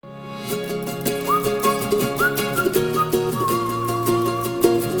Welcome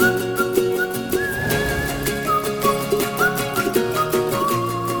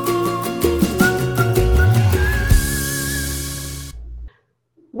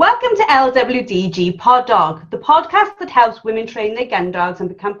to LWDG Pod Dog, the podcast that helps women train their gun dogs and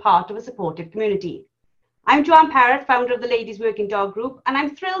become part of a supportive community. I'm Joanne Parrott, founder of the Ladies Working Dog Group, and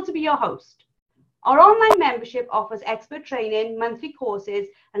I'm thrilled to be your host. Our online membership offers expert training, monthly courses,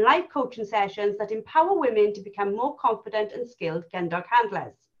 and live coaching sessions that empower women to become more confident and skilled gun dog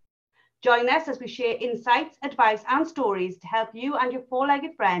handlers. Join us as we share insights, advice, and stories to help you and your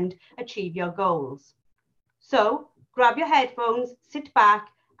four-legged friend achieve your goals. So, grab your headphones, sit back,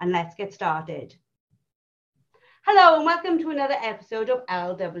 and let's get started. Hello and welcome to another episode of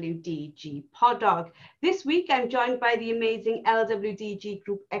LWDG Pod Dog. This week I'm joined by the amazing LWDG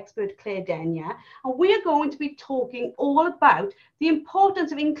group expert Claire Denya, and we are going to be talking all about the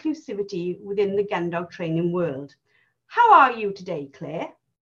importance of inclusivity within the gun dog training world. How are you today, Claire?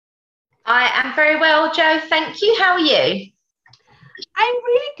 I am very well, Jo. Thank you. How are you? I'm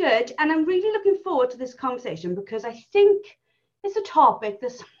really good, and I'm really looking forward to this conversation because I think it's a topic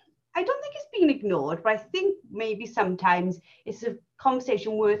that's, I don't think it's being ignored, but I think maybe sometimes it's a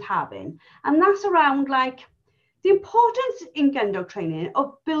conversation worth having. And that's around like the importance in gun dog training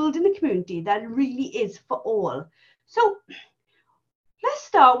of building a community that really is for all. So let's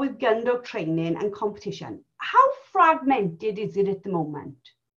start with gun dog training and competition. How fragmented is it at the moment?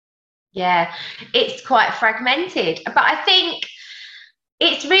 Yeah, it's quite fragmented, but I think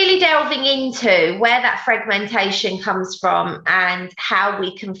it's really delving into where that fragmentation comes from and how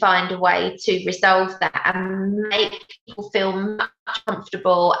we can find a way to resolve that and make people feel much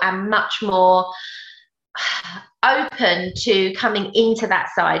comfortable and much more open to coming into that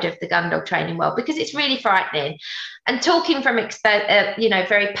side of the gun dog training world, because it's really frightening. And talking from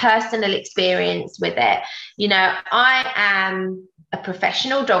very personal experience with it, I am a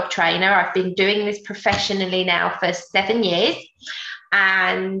professional dog trainer. I've been doing this professionally now for 7 years.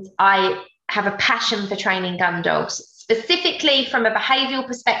 And I have a passion for training gun dogs, specifically from a behavioural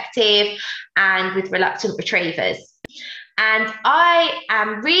perspective and with reluctant retrievers. And I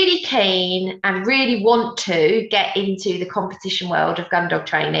am really keen and really want to get into the competition world of gun dog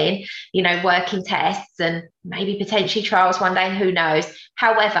training, working tests and maybe potentially trials one day, who knows.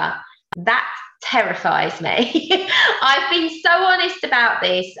 However, that terrifies me. I've been so honest about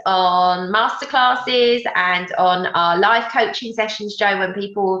this on masterclasses and on our live coaching sessions, Jo, when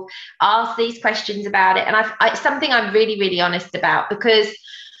people ask these questions about it. And it's something I'm really, really honest about, because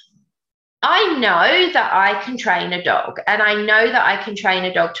I know that I can train a dog, and I know that I can train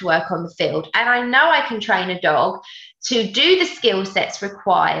a dog to work on the field, and I know I can train a dog to do the skill sets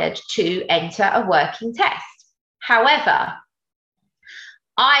required to enter a working test. However,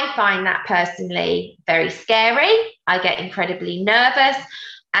 I find that personally very scary. I get incredibly nervous,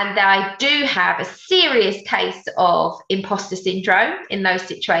 and I do have a serious case of imposter syndrome in those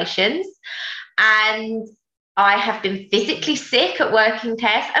situations. And I have been physically sick at working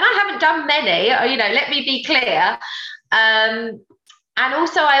tests, and I haven't done many, let me be clear. And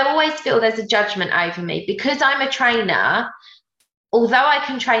also I always feel there's a judgment over me because I'm a trainer. Although I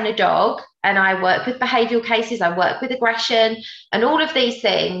can train a dog and I work with behavioural cases, I work with aggression and all of these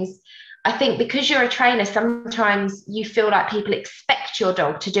things, I think because you're a trainer, sometimes you feel like people expect your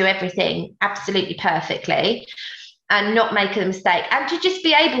dog to do everything absolutely perfectly and not make a mistake, and to just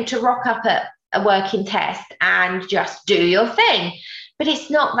be able to rock up at a working test and just do your thing. But it's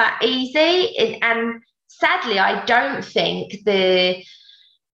not that easy. And sadly, I don't think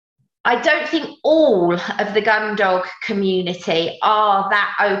all of the gun dog community are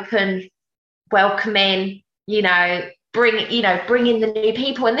that open, welcoming, bring in the new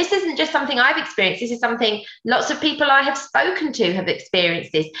people. And this isn't just something I've experienced. This is something lots of people I have spoken to have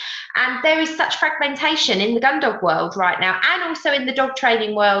experienced this. And there is such fragmentation in the gun dog world right now, and also in the dog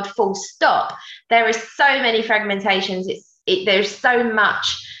training world, full stop. There is so many fragmentations. There's so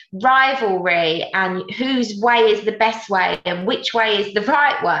much rivalry, and whose way is the best way and which way is the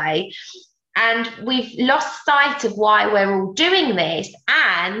right way. And we've lost sight of why we're all doing this,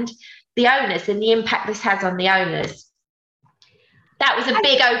 and the owners, and the impact this has on the owners. That was a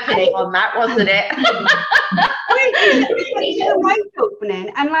big opening on that, wasn't it? It's a right opening.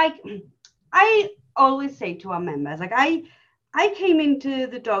 And I always say to our members, I came into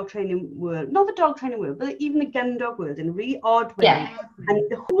the dog training world, not the dog training world, but even the gun dog world in a really odd way. Yeah. And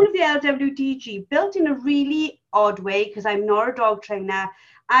the whole of the LWDG built in a really odd way, because I'm not a dog trainer.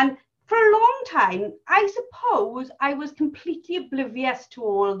 And for a long time, I suppose I was completely oblivious to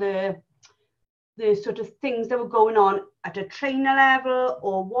all the the sort of things that were going on at a trainer level,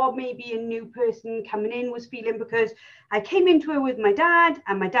 or what maybe a new person coming in was feeling, because I came into it with my dad,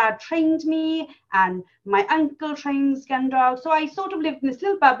 and my dad trained me, and my uncle trains Gundog. So I sort of lived in this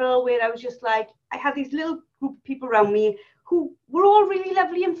little bubble where I was just like, I had these little group of people around me who were all really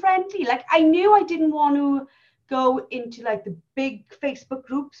lovely and friendly. Like, I knew I didn't want to go into like the big Facebook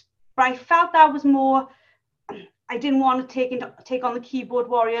groups, but I felt that was more, I didn't want to take on the keyboard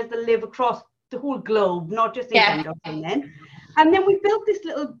warriors that live across the whole globe, not just in Gundog training. And then we built this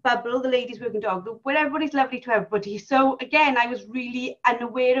little bubble, the Ladies Working Dog Group, where everybody's lovely to everybody. So again, I was really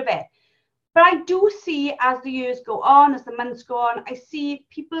unaware of it. But I do see, as the years go on, as the months go on, I see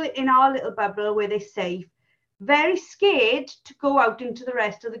people in our little bubble where they're safe, very scared to go out into the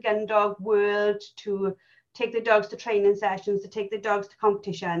rest of the Gundog world, to take their dogs to training sessions, to take their dogs to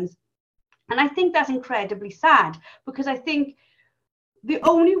competitions. And I think that's incredibly sad, because I think the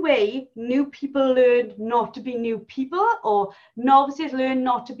only way new people learn not to be new people, or novices learn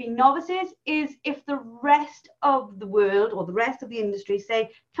not to be novices, is if the rest of the world or the rest of the industry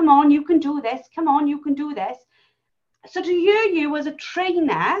say, come on, you can do this, come on, you can do this. So to hear you as a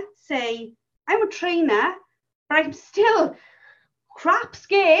trainer say, I'm a trainer, but I'm still crap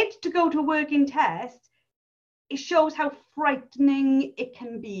scared to go to a working test, it shows how frightening it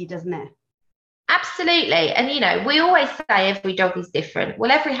can be, doesn't it? Absolutely. And, you know, we always say every dog is different. Well,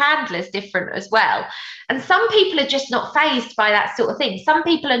 every handler is different as well. And some people are just not fazed by that sort of thing. Some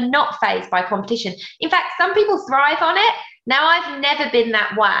people are not fazed by competition. In fact, some people thrive on it. Now, I've never been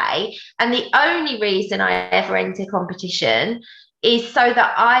that way. And the only reason I ever enter competition is so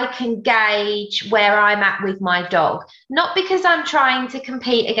that I can gauge where I'm at with my dog. Not because I'm trying to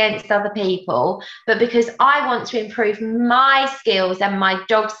compete against other people, but because I want to improve my skills and my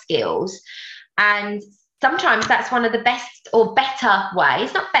dog's skills. And sometimes that's one of the best or better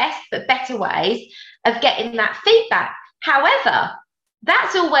ways, not best, but better ways of getting that feedback. However,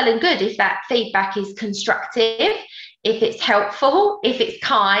 that's all well and good if that feedback is constructive, if it's helpful, if it's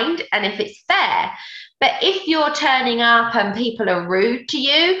kind, and if it's fair. But if you're turning up and people are rude to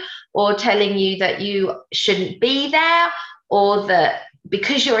you, or telling you that you shouldn't be there, or that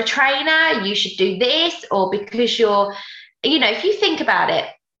because you're a trainer, you should do this, or because you're, you know, if you think about it,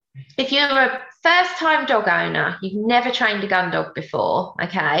 if you're a first-time dog owner, you've never trained a gun dog before,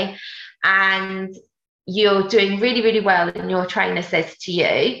 okay, and you're doing really, really well, and your trainer says to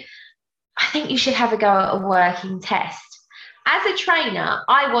you, I think you should have a go at a working test. As a trainer,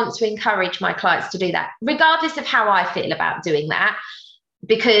 I want to encourage my clients to do that, regardless of how I feel about doing that,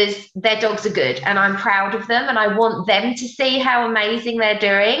 because their dogs are good and I'm proud of them, and I want them to see how amazing they're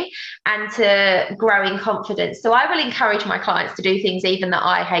doing and to grow in confidence. So I will encourage my clients to do things even that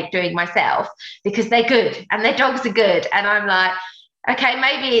I hate doing myself, because they're good and their dogs are good. And I'm like, okay,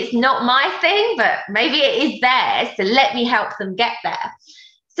 maybe it's not my thing, but maybe it is theirs. So let me help them get there.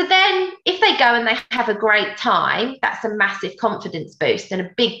 So then if they go and they have a great time, that's a massive confidence boost and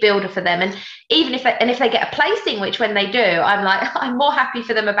a big builder for them. And even if they get a placing, which when they do, I'm like, I'm more happy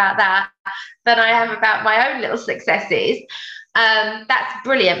for them about that than I am about my own little successes. That's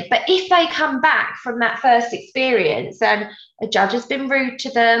brilliant. But if they come back from that first experience and a judge has been rude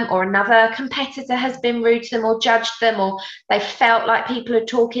to them, or another competitor has been rude to them or judged them, or they felt like people are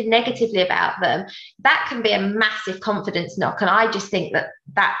talking negatively about them, that can be a massive confidence knock. And I just think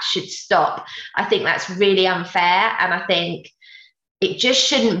that should stop. I think that's really unfair. And I think it just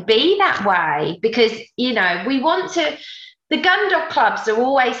shouldn't be that way, because, you know, we want to, the gun dog clubs are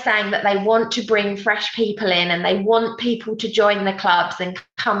always saying that they want to bring fresh people in and they want people to join the clubs and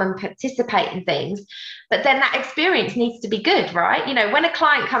come and participate in things. But then that experience needs to be good, right? You know, when a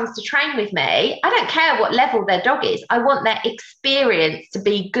client comes to train with me, I don't care what level their dog is. I want their experience to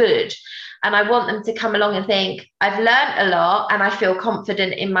be good. And I want them to come along and think, I've learned a lot and I feel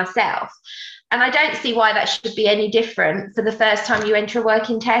confident in myself. And I don't see why that should be any different for the first time you enter a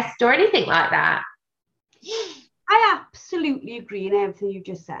working test or anything like that. I absolutely agree in everything you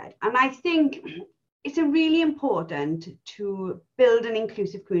just said. And I think it's really important to build an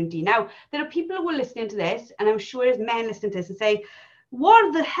inclusive community. Now, there are people who are listening to this, and I'm sure there's men listening to this and say,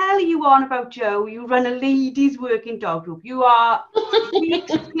 what the hell are you on about, Joe? You run a ladies working dog group. We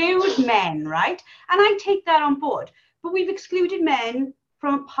exclude men, right? And I take that on board. But we've excluded men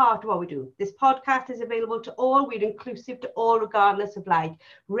from a part of what we do. This podcast is available to all. We're inclusive to all, regardless of like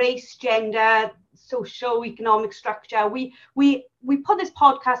race, gender, social, economic structure. We put this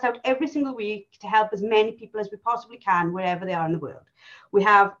podcast out every single week to help as many people as we possibly can, wherever they are in the world. We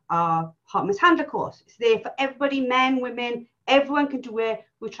have our Hartman's Handler course. It's there for everybody, men, women, everyone can do it.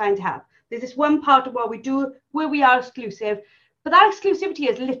 We're trying to help. There's this one part of what we do where we are exclusive, But that exclusivity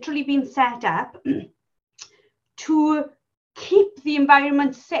has literally been set up to keep the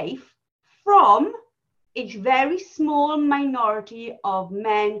environment safe from a very small minority of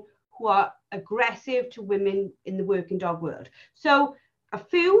men who are aggressive to women in the working dog world. So a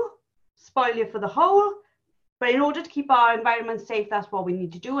few spoil it for the whole, but in order to keep our environment safe, that's what we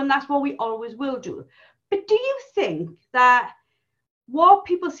need to do, and that's what we always will do. But do you think that what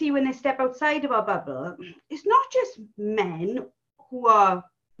people see when they step outside of our bubble is not just men who are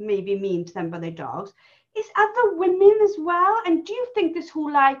maybe mean to them by their dogs, it's other women as well? And do you think this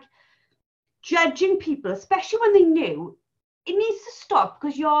whole like judging people, especially when they knew, it needs to stop,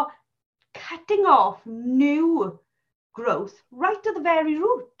 because you're cutting off new growth right to the very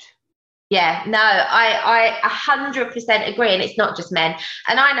root? Yeah, no, I 100% agree. And it's not just men.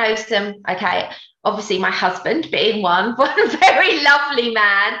 And I know some, okay, obviously my husband being one very lovely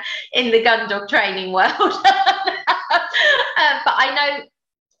man in the Gundog training world. But I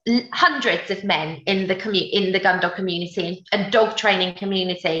know hundreds of men in the Gundog community and dog training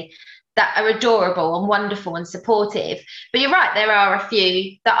community that are adorable and wonderful and supportive. But you're right, there are a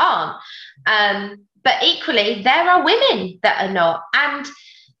few that aren't. But equally, there are women that are not. And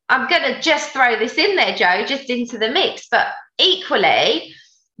I'm going to just throw this in there, Joe, just into the mix. But equally,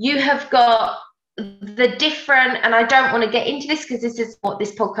 you have got the different, and I don't want to get into this because this is what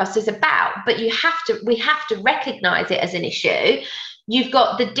this podcast is about, but we have to recognize it as an issue. You've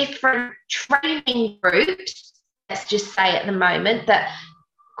got the different training groups, let's just say at the moment, that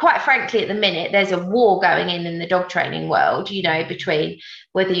quite frankly, at the minute, there's a war going in the dog training world, you know, between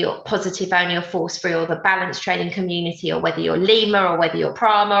whether you're positive only or force free, or the balanced training community, or whether you're Lima or whether you're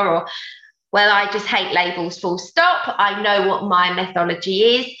Prama, or, well, I just hate labels, full stop. I know what my methodology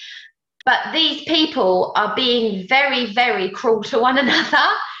is. But these people are being very, very cruel to one another.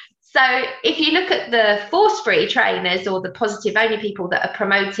 So if you look at the force free trainers or the positive only people that are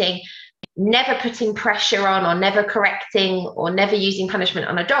promoting never putting pressure on, or never correcting, or never using punishment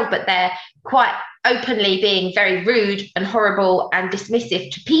on a dog, but they're quite openly being very rude and horrible and dismissive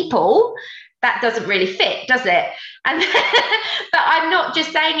to people, that doesn't really fit, does it? And but I'm not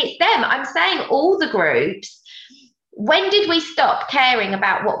just saying it's them, I'm saying all the groups. When did we stop caring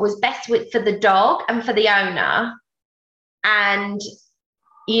about what was best for the dog and for the owner, and,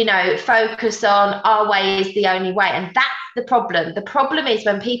 you know, focus on our way is the only way? And that's the problem. The problem is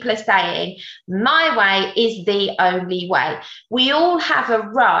when people are saying my way is the only way. We all have a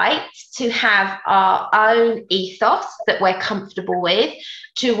right to have our own ethos that we're comfortable with,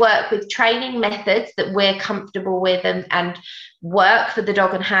 to work with training methods that we're comfortable with, and work for the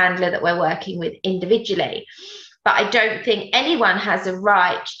dog and handler that we're working with individually. But I don't think anyone has a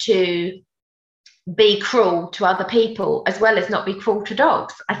right to be cruel to other people as well as not be cruel to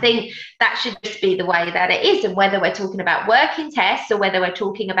dogs. I think that should just be the way that it is. And whether we're talking about working tests, or whether we're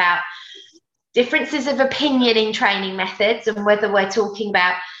talking about differences of opinion in training methods, and whether we're talking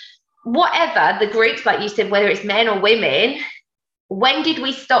about whatever the groups, like you said, whether it's men or women, when did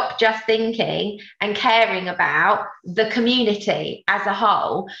we stop just thinking and caring about the community as a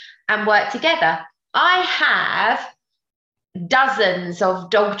whole and work together? I have dozens of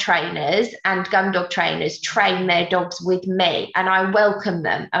dog trainers and gun dog trainers train their dogs with me, and I welcome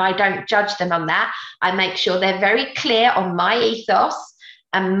them and I don't judge them on that. I make sure they're very clear on my ethos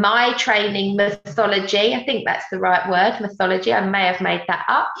and my training methodology. I think that's the right word, methodology. I may have made that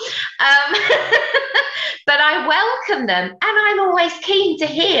up. But I welcome them, and I'm always keen to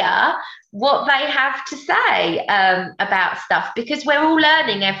hear what they have to say about stuff, because we're all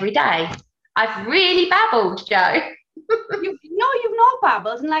learning every day. I've really babbled, Joe. No, you've not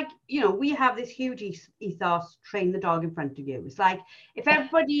babbled. And like, you know, we have this huge ethos, train the dog in front of you. It's like, if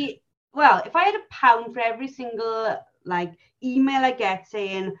everybody, well, if I had £1 for every single like email I get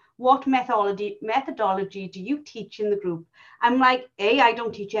saying what methodology do you teach in the group, I'm like, I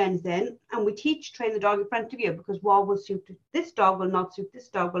don't teach anything, and we teach train the dog in front of you, because what will suit this dog will not suit this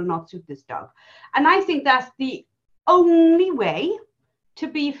dog, will not suit this dog. And I think that's the only way to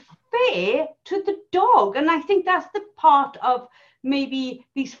be fair to the dog. And I think that's the part of maybe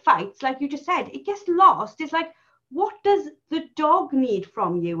these fights, like you just said, it gets lost. It's like, what does the dog need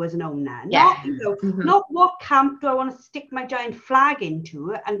from you as an owner? Yeah. Not, you know, not what camp do I want to stick my giant flag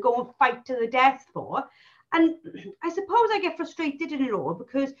into and go and fight to the death for. And I suppose I get frustrated in it all,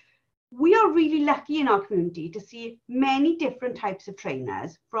 because we are really lucky in our community to see many different types of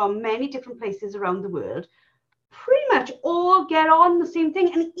trainers from many different places around the world pretty much all get on the same thing.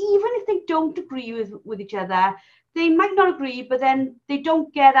 And even if they don't agree with each other, they might not agree, but then they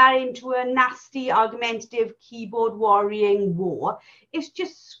don't get that into a nasty, argumentative, keyboard worrying war. It's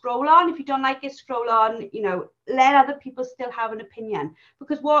just scroll on. If you don't like it, scroll on, let other people still have an opinion.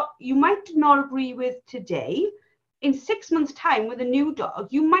 Because what you might not agree with today, in 6 months' time with a new dog,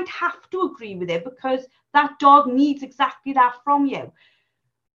 you might have to agree with it because that dog needs exactly that from you.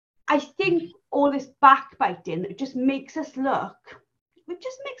 I think all this backbiting just makes us look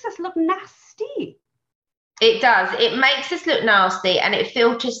nasty. It does. It makes us look nasty, and it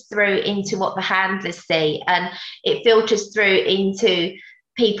filters through into what the handlers see, and it filters through into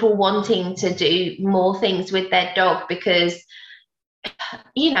people wanting to do more things with their dog because,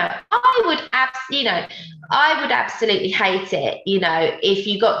 I would absolutely hate it, if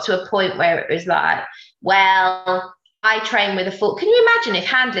you got to a point where it was like, well, I train with a full. Can you imagine if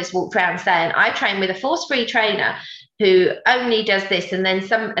handlers walked around saying, I train with a force-free trainer who only does this, and then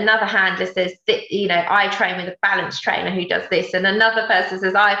another handler says, I train with a balanced trainer who does this, and another person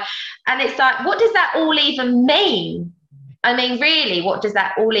says and it's like, what does that all even mean? I mean, really, what does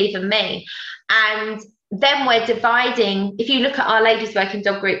that all even mean? And then we're dividing. If you look at our Ladies Working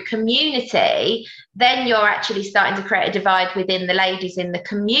Dog Group community, then you're actually starting to create a divide within the ladies in the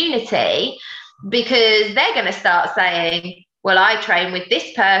community, because they're going to start saying, well, I train with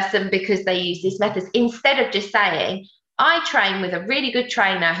this person because they use these methods, instead of just saying, I train with a really good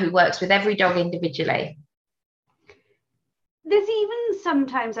trainer who works with every dog individually. There's even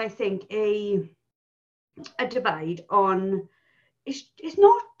sometimes, I think, a divide on, it's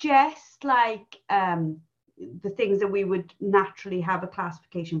not just like the things that we would naturally have a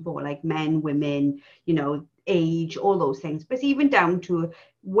classification for, like men, women, age, all those things, but it's even down to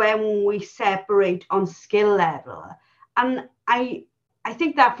when we separate on skill level. And I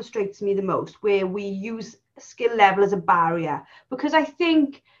think that frustrates me the most, where we use skill level as a barrier, because I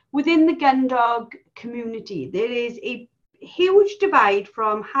think within the gun dog community there is a huge divide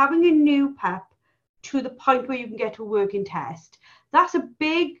from having a new pup to the point where you can get to a working test. That's a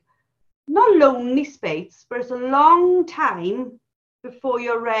big, not lonely space, but it's a long time before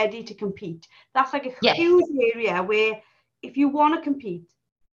you're ready to compete. That's like a huge area where if you want to compete,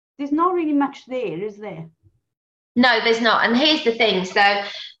 there's not really much there, is there? No, there's not. And here's the thing. So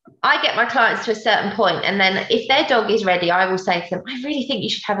I get my clients to a certain point, and then if their dog is ready, I will say to them, I really think you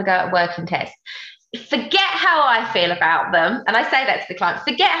should have a go at working test. Forget how I feel about them. And I say that to the client,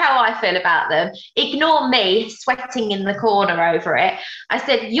 forget how I feel about them. Ignore me sweating in the corner over it. I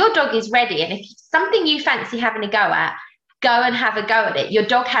said, your dog is ready. And if it's something you fancy having a go at, go and have a go at it. Your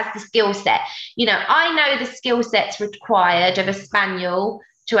dog has the skill set. I know the skill sets required of a spaniel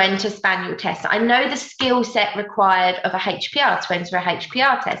to enter spaniel test. I know the skill set required of a HPR to enter a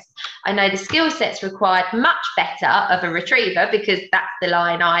HPR test. I know the skill sets required much better of a retriever, because that's the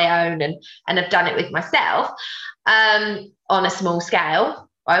line I own and have done it with myself on a small scale.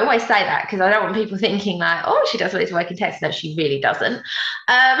 I always say that because I don't want people thinking like, oh, she does all these working tests. No, she really doesn't.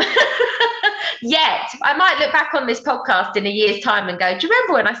 Yet I might look back on this podcast in a year's time and go, do you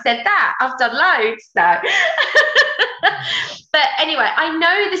remember when I said that? I've done loads. No. But anyway, I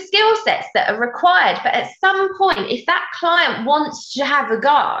know the skill sets that are required, but at some point, if that client wants to have a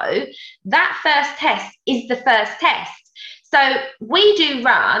go, that first test is the first test. So we do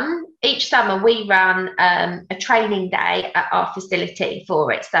run, each summer we run a training day at our facility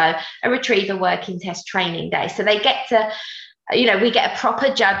for it. So a retriever working test training day. So they get to, we get a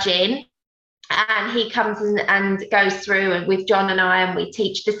proper judge in, and he comes in and goes through and with John and I, and we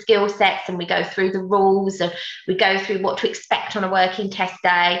teach the skill sets, and we go through the rules, and we go through what to expect on a working test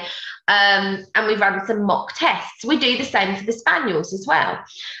day, and we run some mock tests. We do the same for the spaniels as well.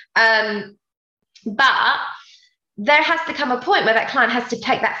 But there has to come a point where that client has to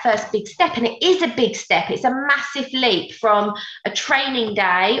take that first big step, and it is a big step. It's a massive leap from a training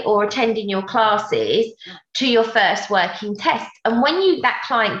day or attending your classes to your first working test. And when that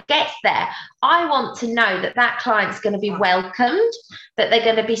client gets there, I want to know that that client's going to be welcomed, that they're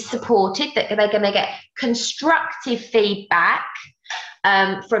going to be supported, that they're going to get constructive feedback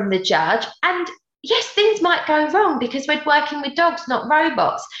from the judge. And yes, things might go wrong because we're working with dogs, not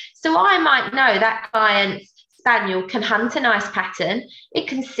robots. So I might know that client's spaniel can hunt a nice pattern, it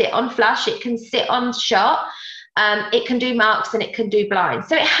can sit on flush, it can sit on shot, it can do marks, and it can do blind.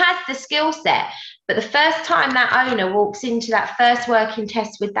 So it has the skill set. But the first time that owner walks into that first working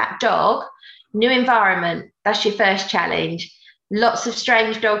test with that dog, new environment, that's your first challenge. Lots of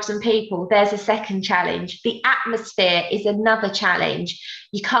strange dogs and people, there's a second challenge. The atmosphere is another challenge.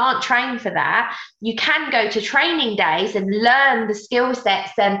 You can't train for that. You can go to training days and learn the skill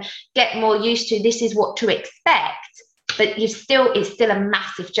sets and get more used to this is what to expect. but it's still a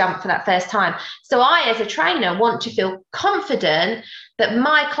massive jump for that first time. So I, as a trainer, want to feel confident that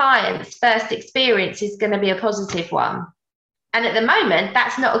my client's first experience is going to be a positive one. And at the moment,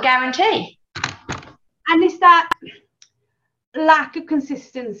 that's not a guarantee. And it's that lack of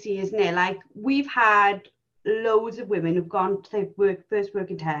consistency, isn't it? Like, we've had loads of women who've gone to their first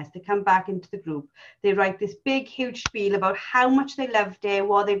working test, they come back into the group, they write this big huge spiel about how much they loved it,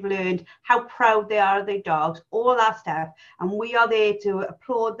 what they've learned, how proud they are of their dogs, all that stuff, and we are there to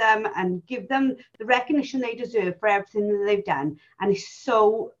applaud them and give them the recognition they deserve for everything that they've done. And it's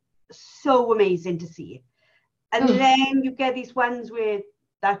so amazing to see. And then you get these ones where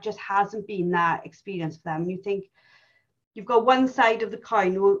that just hasn't been that experience for them. You think you've got one side of the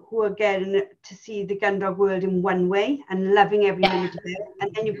coin who are getting to see the Gundog world in one way and loving every minute of it.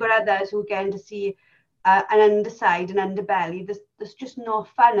 And then you've got others who are getting to see an underside, an underbelly that's just not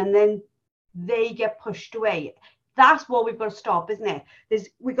fun. And then they get pushed away. That's what we've got to stop, isn't it?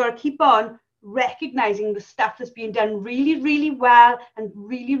 We've got to keep on recognizing the stuff that's being done really, really well and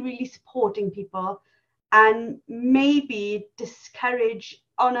really, really supporting people, and maybe discourage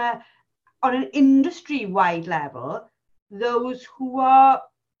on an industry-wide level those who are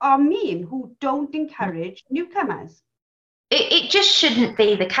mean, who don't encourage newcomers. It just shouldn't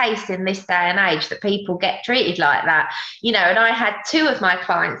be the case in this day and age that people get treated like that. You know, and I had 2 of my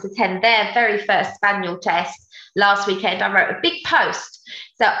clients attend their very first spaniel test last weekend. I wrote a big post.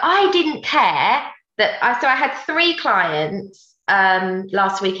 So I didn't care that, so I had 3 clients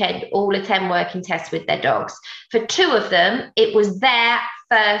last weekend all attend working tests with their dogs. For 2 of them, it was their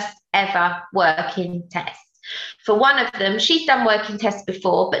first ever working test. For one of them, she's done working tests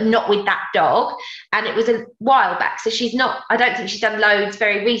before, but not with that dog. And it was a while back. So I don't think she's done loads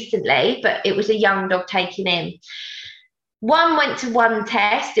very recently, but it was a young dog taken in. One went to one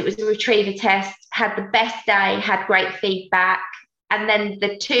test. It was a retriever test, had the best day, had great feedback. And then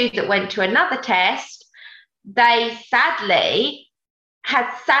the 2 that went to another test, they sadly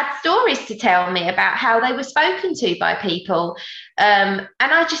had sad stories to tell me about how they were spoken to by people. And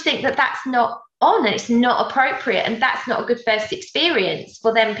I just think that that's not on, and it's not appropriate, and that's not a good first experience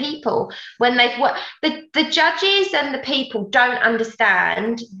for them people when they've worked. The judges and the people don't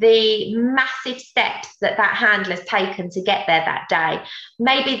understand the massive steps that handler's taken to get there that day.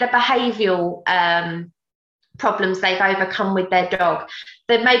 Maybe the behavioural problems they've overcome with their dog,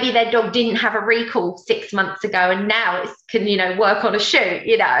 that maybe their dog didn't have a recall 6 months ago and now it can, you know, work on a shoot.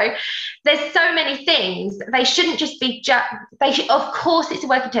 You know, there's so many things. They shouldn't just be of course it's a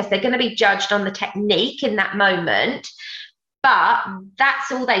working test, they're going to be judged on the technique in that moment, but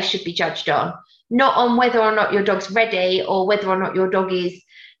that's all they should be judged on, not on whether or not your dog's ready or whether or not your dog is,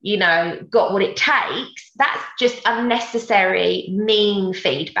 you know, got what it takes. That's just unnecessary, mean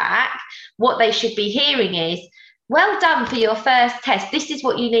feedback. What they should be hearing is, well done for your first test. This is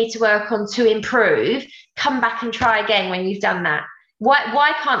what you need to work on to improve. Come back and try again when you've done that.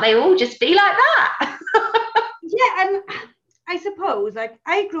 Why can't they all just be like that? Yeah, and I suppose, like,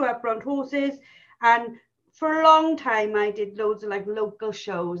 I grew up around horses, and for a long time I did loads of like local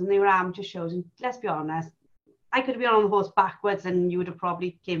shows, and they were amateur shows, and let's be honest, I could have been on the horse backwards and you would have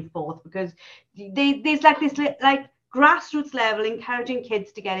probably came fourth, because there's like this like grassroots level, encouraging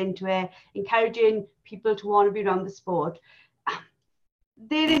kids to get into it, encouraging people to want to be around the sport.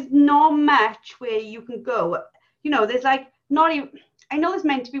 There is not much where you can go. You know, there's like not even, I know there's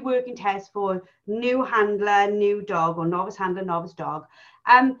meant to be working tests for new handler, new dog, or novice handler, novice dog.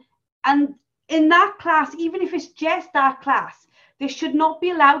 And in that class, even if it's just that class, there should not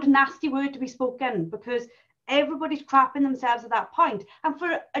be allowed a nasty word to be spoken, because everybody's crapping themselves at that point. And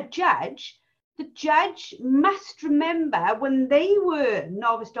for a judge, the judge must remember when they were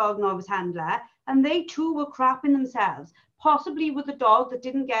novice dog, novice handler, and they too were crapping themselves, possibly with a dog that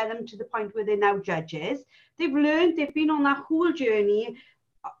didn't get them to the point where they're now judges. They've learned, they've been on that whole journey,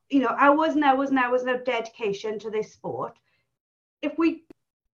 you know, hours and hours and hours of dedication to this sport. If we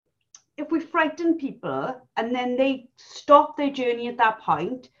frighten people and then they stop their journey at that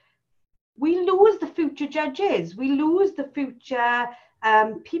point, we lose the future judges. We lose the future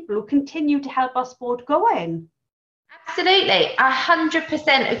people who continue to help our sport going. Absolutely,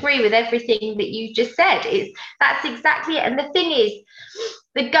 100% agree with everything that you just said. That's exactly it. And the thing is,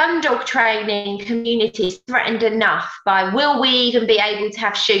 the gun dog training community is threatened enough by, will we even be able to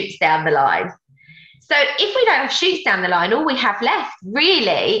have shoots down the line? So if we don't have shoots down the line, all we have left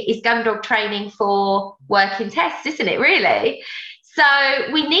really is gun dog training for working tests, isn't it, really? So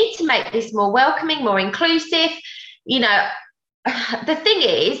we need to make this more welcoming, more inclusive. You know, the thing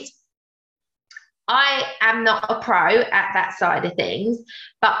is, I am not a pro at that side of things,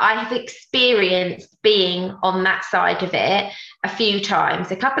 but I have experienced being on that side of it a few times,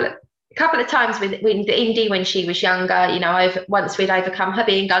 a couple of times with Indy when she was younger, you know, once we'd overcome her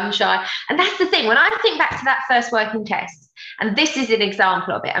being gun shy. And that's the thing, when I think back to that first working test, and this is an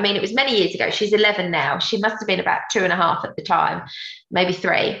example of it. I mean, it was many years ago. She's 11 now. She must have been about 2.5 at the time, maybe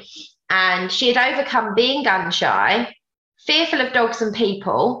 3. And she had overcome being gun shy, fearful of dogs and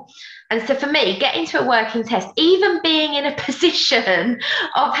people. And so for me, getting to a working test, even being in a position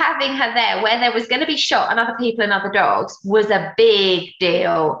of having her there where there was going to be shot on other people and other dogs was a big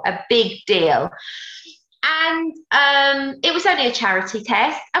deal, a big deal. And it was only a charity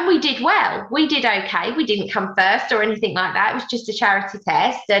test, and we did well. We did okay. We didn't come first or anything like that. It was just a charity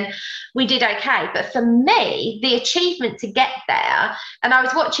test, and we did okay. But for me, the achievement to get there, and I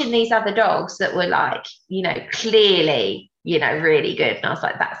was watching these other dogs that were like, you know, clearly, you know, really good. And I was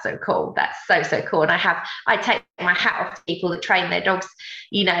like, that's so cool. That's so cool. And I take my hat off to people that train their dogs.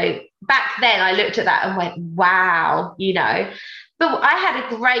 You know, back then I looked at that and went, wow, you know. But I had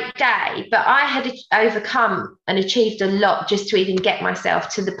a great day, but I had overcome and achieved a lot just to even get myself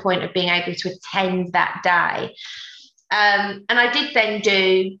to the point of being able to attend that day. And I did then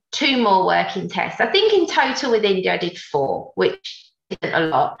do 2 more working tests. I think in total with India, I did 4, which isn't a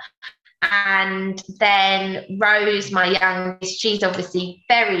lot. And then Rose, my youngest, she's obviously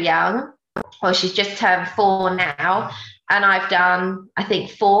very young. Well, she's just turned 4 now. And I've done, I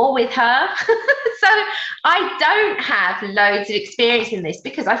think, 4 with her. So I don't have loads of experience in this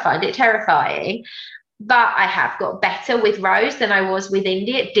because I find it terrifying. But I have got better with Rose than I was with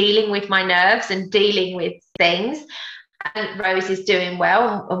Indy at dealing with my nerves and dealing with things. And Rose is doing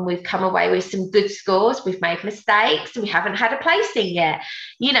well, and we've come away with some good scores. We've made mistakes. We haven't had a placing yet,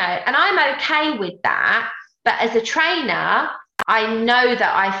 you know, and I'm okay with that. But as a trainer, I know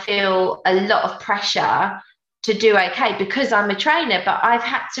that I feel a lot of pressure to do okay because I'm a trainer, but I've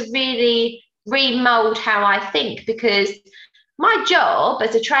had to really remold how I think, because my job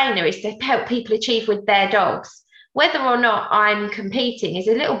as a trainer is to help people achieve with their dogs. Whether or not I'm competing is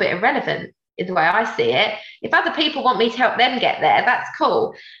a little bit irrelevant in the way I see it. If other people want me to help them get there, that's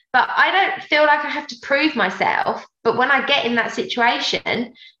cool. But I don't feel like I have to prove myself. But when I get in that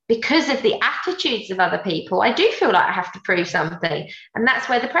situation, because of the attitudes of other people, I do feel like I have to prove something. And that's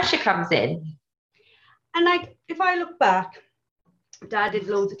where the pressure comes in. And like, if I look back, Dad did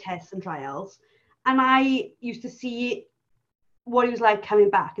loads of tests and trials, and I used to see what he was like coming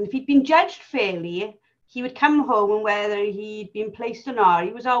back. And if he'd been judged fairly, he would come home, and whether he'd been placed or not,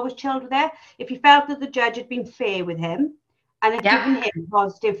 he was always chilled with it. If he felt that the judge had been fair with him and had given him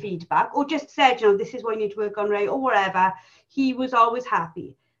positive feedback, or just said, you know, this is what you need to work on, right, or whatever, he was always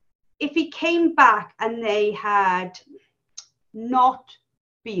happy. If he came back and they had not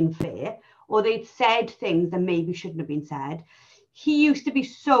been fair, or they'd said things that maybe shouldn't have been said, he used to be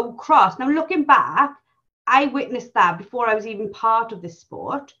so cross. Now, looking back, I witnessed that before I was even part of this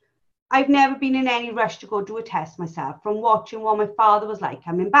sport. I've never been in any rush to go do a test myself from watching what my father was like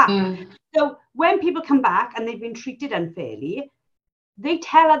coming back. So when people come back and they've been treated unfairly, they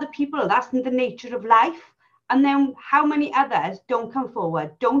tell other people that's the nature of life. And then how many others don't come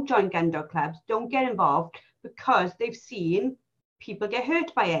forward, don't join gun dog clubs, don't get involved because they've seen people get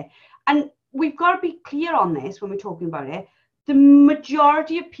hurt by it. And we've got to be clear on this when we're talking about it. The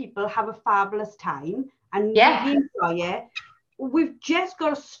majority of people have a fabulous time and really enjoy it. We've just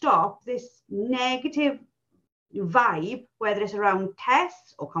got to stop this negative vibe, whether it's around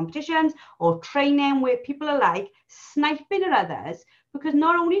tests or competitions or training, where people are like sniping at others, because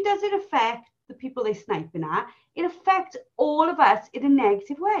not only does it affect the people they're sniping at, it affects all of us in a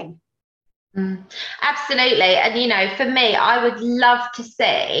negative way. Absolutely. And, you know, for me, I would love to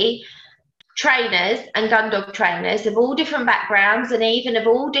see trainers and gun dog trainers of all different backgrounds and even of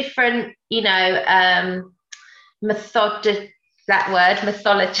all different, you know, mythology.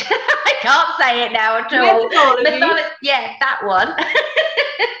 I can't say it now at all. Yeah, that one.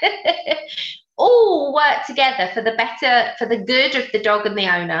 All work together for the better, for the good of the dog and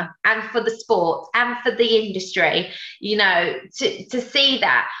the owner, and for the sport and for the industry, you know, to see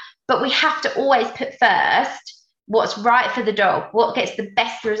that. But we have to always put first what's right for the dog, what gets the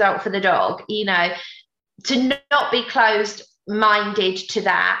best result for the dog, you know, to not be closed-minded to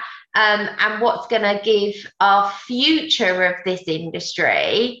that. And what's going to give our future of this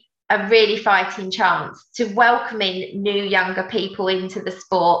industry a really fighting chance to welcoming new younger people into the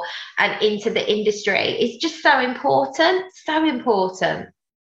sport and into the industry is just so important, so important.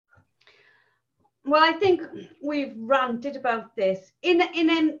 Well, I think we've ranted about this in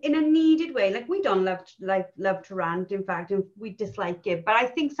a needed way. Like, we don't love to rant, in fact, and we dislike it. But I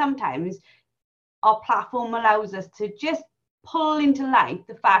think sometimes our platform allows us to just pull into light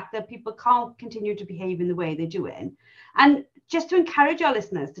the fact that people can't continue to behave in the way they're doing, and just to encourage our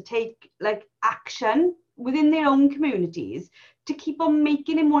listeners to take action within their own communities to keep on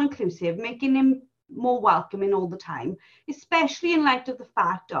making it more inclusive, making it more welcoming all the time, especially in light of the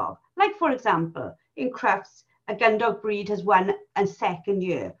fact of, for example, in Crufts, a Gundog breed has won a second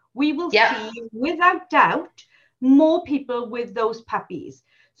year. We will see, without doubt, more people with those puppies.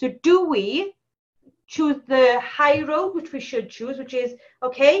 So do we choose the high road, which we should choose, which is,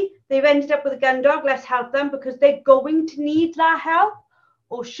 okay, they've ended up with a Gundog, let's help them because they're going to need that help?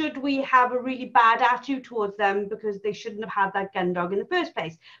 Or should we have a really bad attitude towards them because they shouldn't have had that Gundog in the first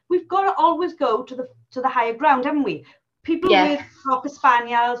place? We've got to always go to the higher ground, haven't we? People with Cocker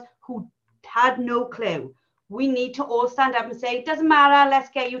Spaniels who had no clue. We need to all stand up and say, it doesn't matter, let's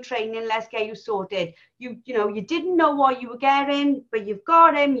get you training, let's get you sorted. You didn't know what you were getting, but you've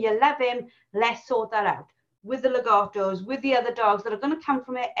got him, you love him, let's sort that out. With the legatos, with the other dogs that are going to come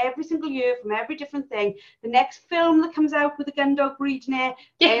from it every single year, from every different thing. The next film that comes out with a Gundog breed in it,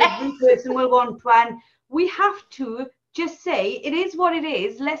 every person will want one. We have to just say, it is what it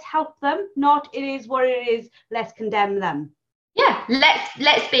is, let's help them, not it is what it is, let's condemn them. Yeah,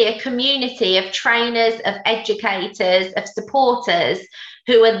 let's be a community of trainers, of educators, of supporters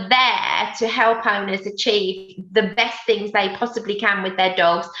who are there to help owners achieve the best things they possibly can with their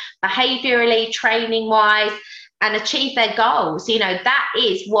dogs, behaviourally, training wise, and achieve their goals. That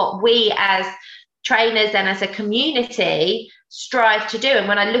is what we as trainers and as a community strive to do. And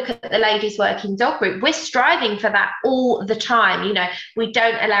when I look at the Ladies Working Dog Group, we're striving for that all the time. We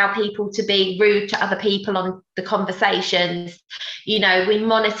don't allow people to be rude to other people on the conversations. We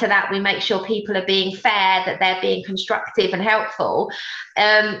monitor that, we make sure people are being fair, that they're being constructive and helpful.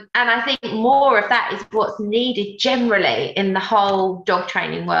 And I think more of that is what's needed generally in the whole dog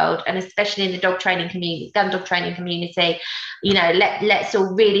training world, and especially in the dog training community, gun dog training community. Let's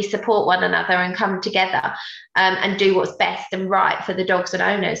all really support one another and come together and do what's best and right for the dogs and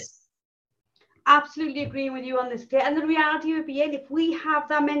owners. Absolutely agreeing with you on this, Claire. And the reality would be, if we have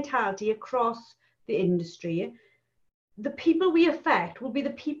that mentality across the industry, the people we affect will be the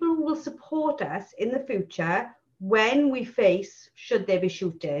people who will support us in the future when we face, should there be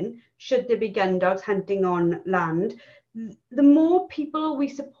shooting, should there be gun dogs hunting on land. The more people we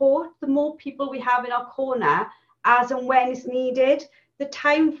support, the more people we have in our corner as and when it's needed. The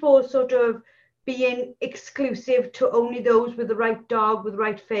time for sort of being exclusive to only those with the right dog, with the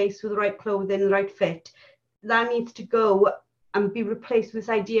right face, with the right clothing, the right fit, that needs to go and be replaced with this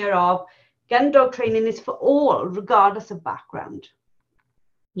idea of gun dog training is for all, regardless of background.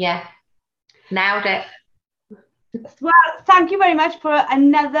 Yeah, nailed it. Well, thank you very much for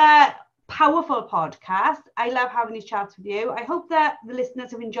another powerful podcast. I love having these chats with you. I hope that the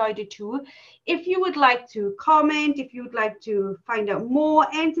listeners have enjoyed it too. If you would like to comment, if you would like to find out more,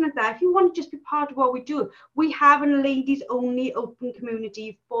 anything like that, if you want to just be part of what we do, we have a ladies only open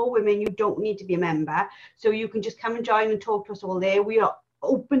community for women. You don't need to be a member, so you can just come and join and talk to us all there. We are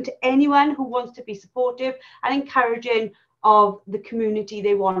open to anyone who wants to be supportive and encouraging of the community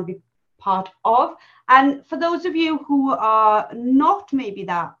they want to be part of. And for those of you who are not maybe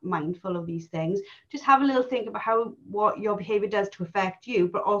that mindful of these things, just have a little think about what your behavior does to affect you,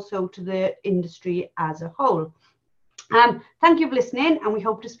 but also to the industry as a whole. Thank you for listening, and we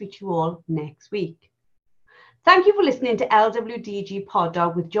hope to speak to you all next week. Thank you for listening to LWDG Pod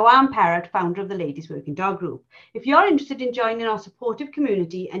Dog with Joanne Parrott, founder of the Ladies Working Dog Group. If you're interested in joining our supportive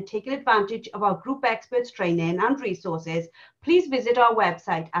community and taking advantage of our group experts training and resources, please visit our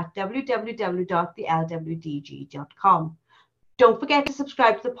website at www.thelwdg.com. Don't forget to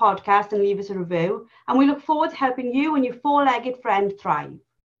subscribe to the podcast and leave us a review, and we look forward to helping you and your four-legged friend thrive.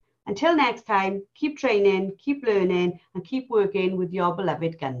 Until next time, keep training, keep learning, and keep working with your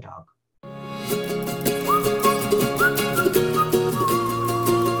beloved gun dog.